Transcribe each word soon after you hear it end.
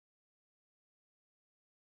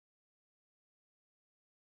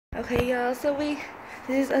Okay, y'all, so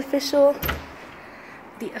this is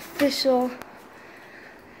the official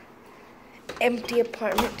empty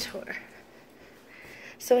apartment tour.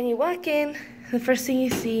 So when you walk in, the first thing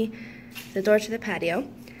you see, the door to the patio.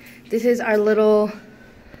 This is our little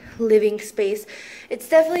living space. It's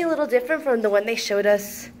definitely a little different from the one they showed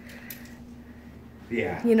us.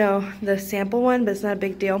 Yeah. You know, the sample one, but it's not a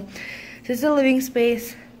big deal. This is a living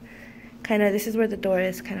space. This is where the door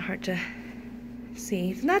is, kind of hard to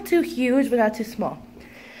see. It's not too huge, but not too small.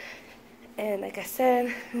 And like I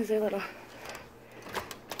said, this is our little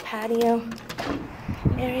patio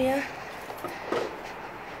area.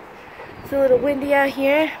 It's a little windy out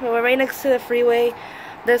here, but we're right next to the freeway.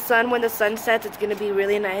 The sun, when the sun sets, it's gonna be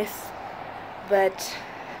really nice. But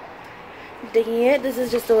digging it, this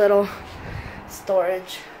is just a little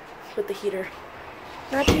storage with the heater.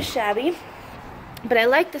 Not too shabby, but I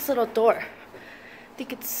like this little door. I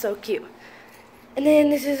think it's so cute. And then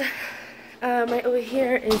this is, right over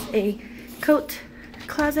here is a coat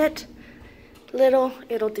closet. Little,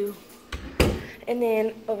 it'll do. And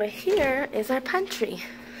then over here is our pantry.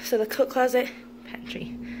 So the coat closet,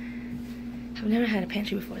 pantry. I've never had a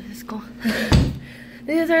pantry before, this is cool.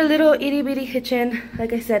 This is our little itty bitty kitchen.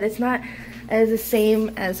 Like I said, it's not as the same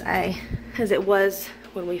as it was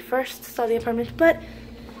when we first saw the apartment, but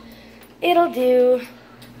it'll do.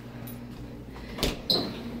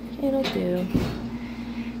 It'll do.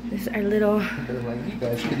 This is our little. You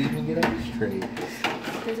guys could even get extras.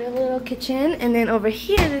 There's our little kitchen, and then over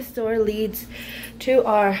here, this door leads to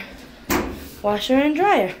our washer and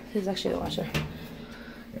dryer. This is actually the washer.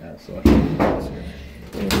 Yeah, so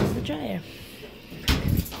this is the dryer.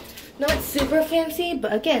 Not super fancy,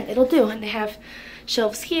 but again, it'll do. And they have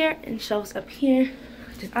shelves here and shelves up here,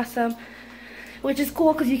 which is awesome. Which is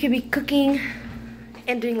cool because you can be cooking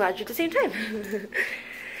and doing laundry at the same time.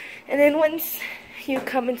 And then once you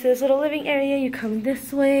come into this little living area, you come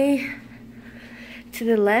this way. To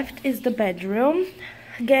the left is the bedroom.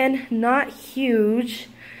 Again, not huge.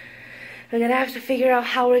 We're gonna have to figure out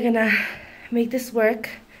how we're gonna make this work.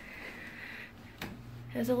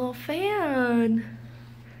 There's a little fan.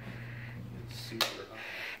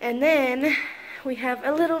 And then we have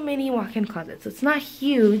a little mini walk-in closet. So it's not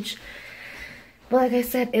huge, but like I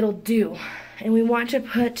said, it'll do. And we want to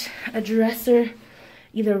put a dresser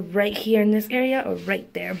either right here in this area or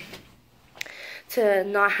right there to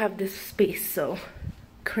not have this space so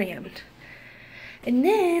crammed. And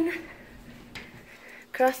then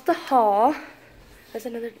across the hall, there's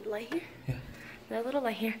another light here. Yeah. Another little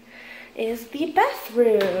light here is the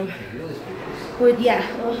bathroom.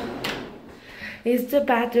 Is the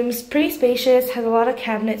bathroom. It's pretty spacious, has a lot of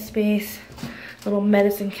cabinet space, little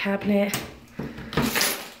medicine cabinet.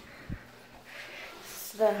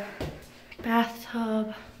 It's the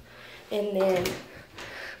bathtub, and then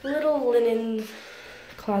little linen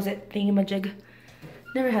closet thingamajig.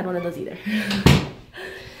 Never had one of those either.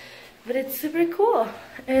 But it's super cool,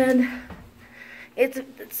 and it's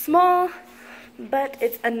small, but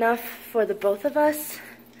it's enough for the both of us.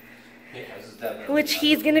 Which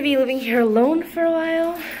he's gonna be living here alone for a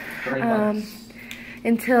while,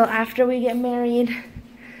 until after we get married.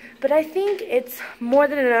 But I think it's more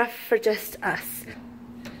than enough for just us.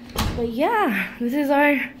 But yeah, this is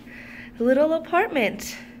our little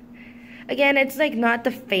apartment. Again, it's like not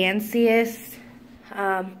the fanciest.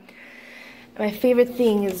 My favorite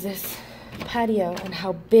thing is this patio and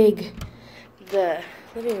how big the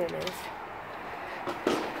living room is.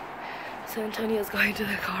 So Antonio's going to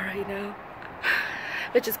the car right now,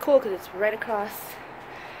 which is cool because it's right across.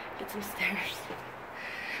 Get some stairs.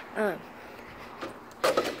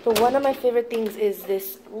 But one of my favorite things is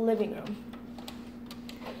this living room.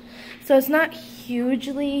 So it's not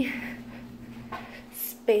hugely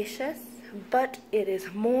spacious, but it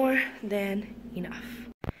is more than enough.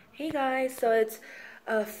 Hey guys, so it's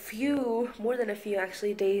more than a few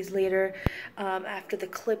actually days later, after the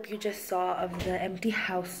clip you just saw of the empty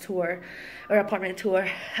house tour or apartment tour.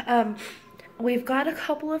 We've got a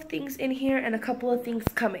couple of things in here and a couple of things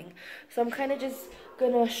coming, so I'm kind of just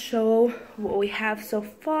gonna show what we have so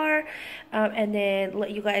far, and then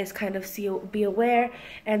let you guys kind of be aware,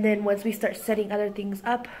 and then once we start setting other things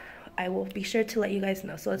up, I will be sure to let you guys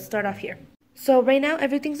know. So let's start off here. So right now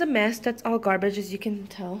everything's a mess. That's all garbage, as you can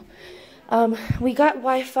tell. We got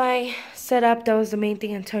Wi-Fi set up. That was the main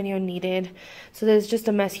thing Antonio needed. So there's just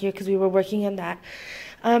a mess here because we were working on that.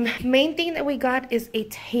 Main thing that we got is a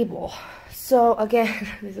table. So again,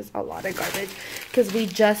 this is a lot of garbage because we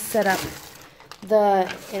just set up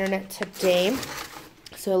the internet today.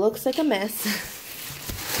 So it looks like a mess.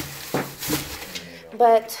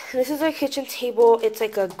 But this is our kitchen table. It's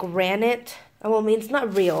like a granite Well, I mean, it's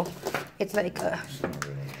not real. It's like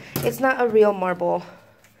it's not a real marble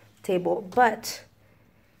table, but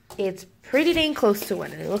it's pretty dang close to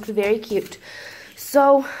one, and it looks very cute.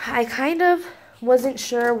 So I kind of wasn't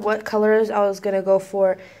sure what colors I was gonna go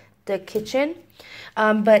for the kitchen,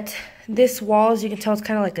 but this wall, as you can tell, is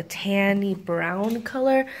kind of like a tanny brown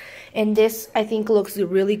color, and this I think looks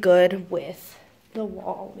really good with the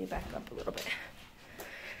wall. Let me back up a little bit.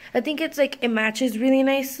 I think it's like it matches really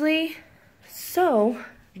nicely. So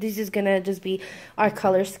this is gonna just be our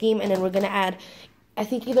color scheme, and then we're gonna add, I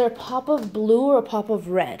think, either a pop of blue or a pop of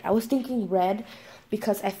red. I was thinking red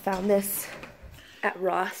because I found this at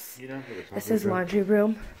Ross. This is laundry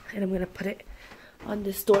room, and I'm gonna put it on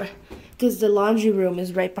this door because the laundry room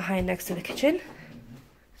is right behind next to the kitchen.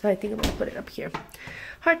 So I think I'm gonna put it up here.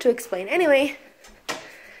 Hard to explain. Anyway,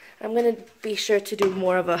 I'm gonna be sure to do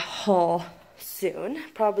more of a haul soon,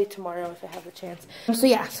 probably tomorrow if I have the chance. So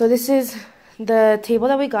yeah, so this is the table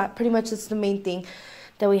that we got. Pretty much it's the main thing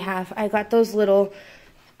that we have. I got those little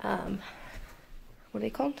what are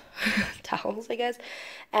they called? Towels, I guess,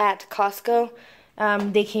 at Costco.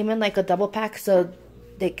 They came in like a double pack, so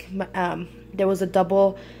they there was a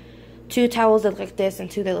double, 2 towels that look like this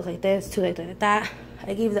and 2 that look like this, 2 that look like that.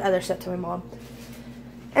 I gave the other set to my mom.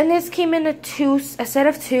 And this came in a set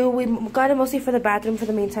of 2. We got it mostly for the bathroom for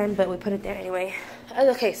the meantime, but we put it there anyway.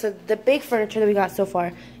 Okay, so the big furniture that we got so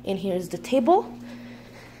far in here is the table.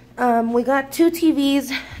 We got 2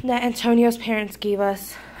 TVs that Antonio's parents gave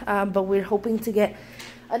us, but we're hoping to get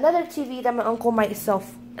another TV that my uncle might sell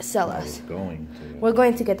us. We're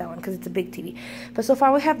going to get that one because it's a big TV. But so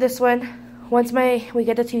far we have this one. Once we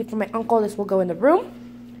get the TV from my uncle, this will go in the room.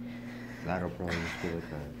 That'll probably just be like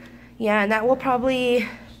that. Yeah, and that we'll probably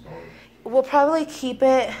keep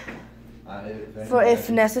it for if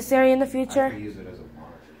necessary in the future.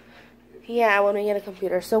 Yeah, when we get a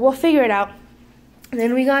computer. So we'll figure it out. And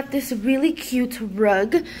then we got this really cute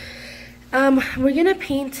rug. We're gonna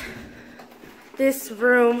paint this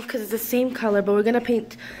room because it's the same color, but we're gonna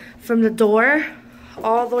paint from the door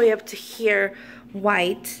all the way up to here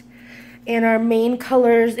white. And our main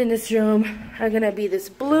colors in this room are gonna be this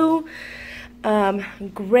blue,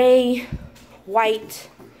 gray, white,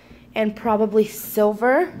 and probably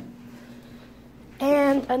silver.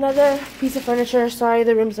 And another piece of furniture, sorry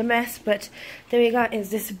the room's a mess, but that we got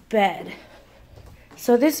is this bed.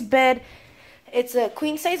 So this bed, it's a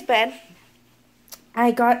queen size bed.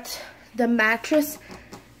 I got the mattress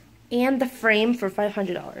and the frame for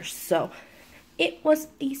 $500, so it was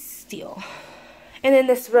a steal. And then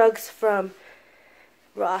this rug's from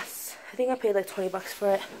Ross. I think I paid like 20 bucks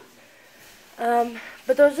for it.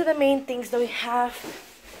 But those are the main things that we have.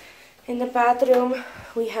 In the bathroom,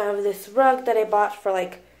 we have this rug that I bought for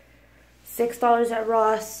like $6 at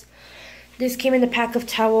Ross. This came in the pack of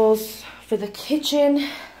towels. For the kitchen,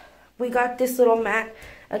 we got this little mat,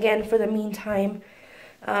 again, for the meantime,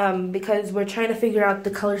 because we're trying to figure out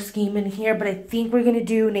the color scheme in here, but I think we're going to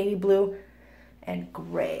do navy blue and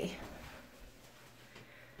gray.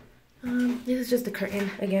 This is just the curtain,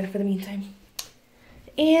 again, for the meantime.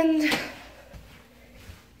 And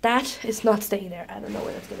that is not staying there. I don't know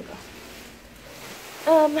where that's going to go.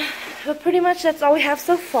 But pretty much that's all we have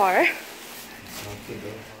so far.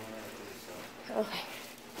 Okay.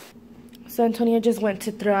 So Antonio just went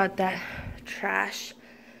to throw out that trash.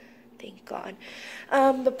 Thank God.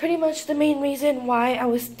 But pretty much the main reason why I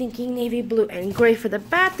was thinking navy blue and gray for the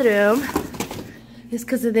bathroom is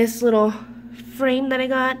because of this little frame that I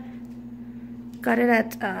got. Got it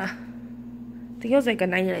at, I think it was like a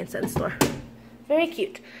 99-cent store. Very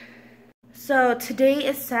cute. So today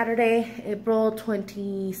is Saturday, April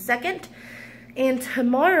 22nd. And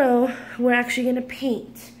tomorrow we're actually going to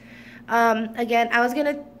paint. Again, I was going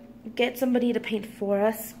to get somebody to paint for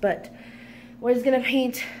us, but we're just going to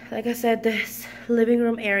paint, like I said, this living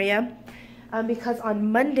room area. Because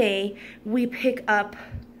on Monday we pick up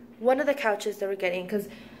one of the couches that we're getting, because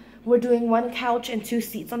we're doing 1 couch and 2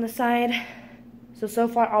 seats on the side. So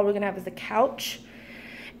far all we're going to have is the couch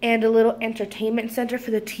and a little entertainment center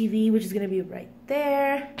for the TV, which is going to be right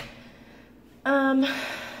there.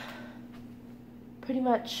 Pretty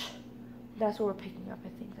much that's what we're picking up. I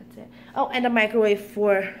think that's it. Oh, and a microwave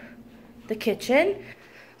for the kitchen.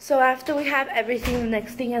 So after we have everything, the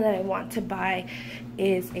next thing that I want to buy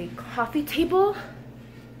is a coffee table.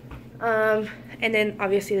 And then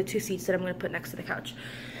obviously the 2 seats that I'm going to put next to the couch.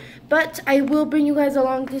 But I will bring you guys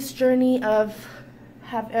along this journey of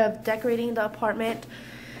decorating the apartment.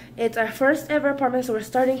 It's our first ever apartment, so we're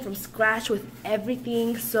starting from scratch with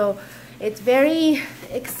everything. So it's very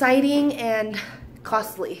exciting and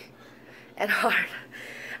costly and hard.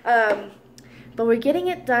 But but we're getting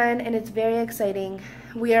it done and it's very exciting.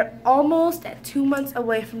 We are almost at 2 months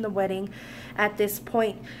away from the wedding at this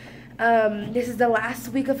point. This is the last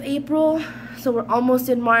week of April, so we're almost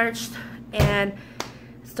in March, and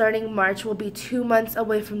starting March we'll be 2 months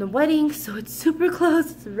away from the wedding, so it's super close.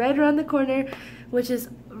 It's right around the corner, which is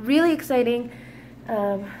really exciting.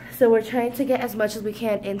 So we're trying to get as much as we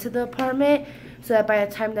can into the apartment so that by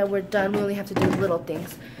the time that we're done, we only have to do little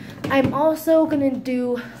things. I'm also gonna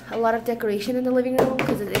do a lot of decoration in the living room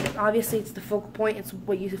because obviously it's the focal point. It's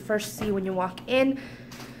what you first see when you walk in.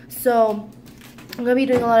 So I'm gonna be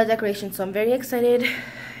doing a lot of decoration, so I'm very excited.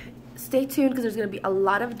 Stay tuned because there's gonna be a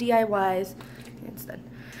lot of DIYs. It's done.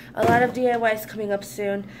 A lot of DIYs coming up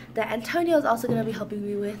soon that Antonio is also gonna be helping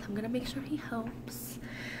me with. I'm gonna make sure he helps.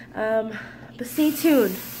 But stay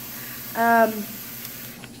tuned.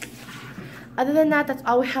 Other than that, that's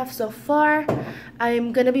all we have so far.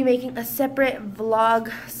 I'm gonna be making a separate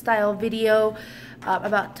vlog style video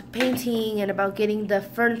about painting and about getting the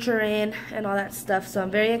furniture in and all that stuff, so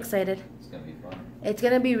I'm very excited. It's gonna be fun. It's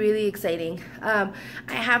gonna be really exciting. I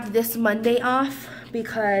have this Monday off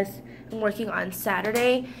because I'm working on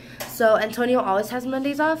Saturday, so Antonio always has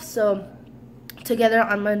Mondays off, so together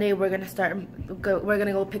on Monday we're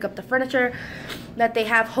gonna go pick up the furniture that they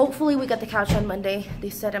have. Hopefully we get the couch on Monday.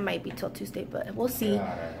 They said it might be till Tuesday, but we'll see. God,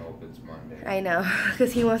 I hope it's Monday. I know,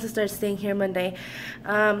 because he wants to start staying here Monday.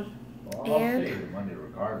 Well, I'll stay Monday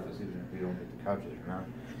regardless, even if we don't get the couches or not.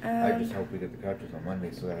 I just hope we get the couches on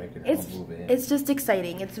Monday so that I can help move in. It's just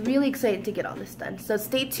exciting. It's really exciting to get all this done. So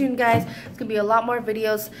stay tuned, guys. It's gonna be a lot more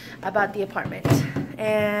videos about the apartment.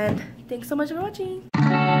 And thanks so much for watching.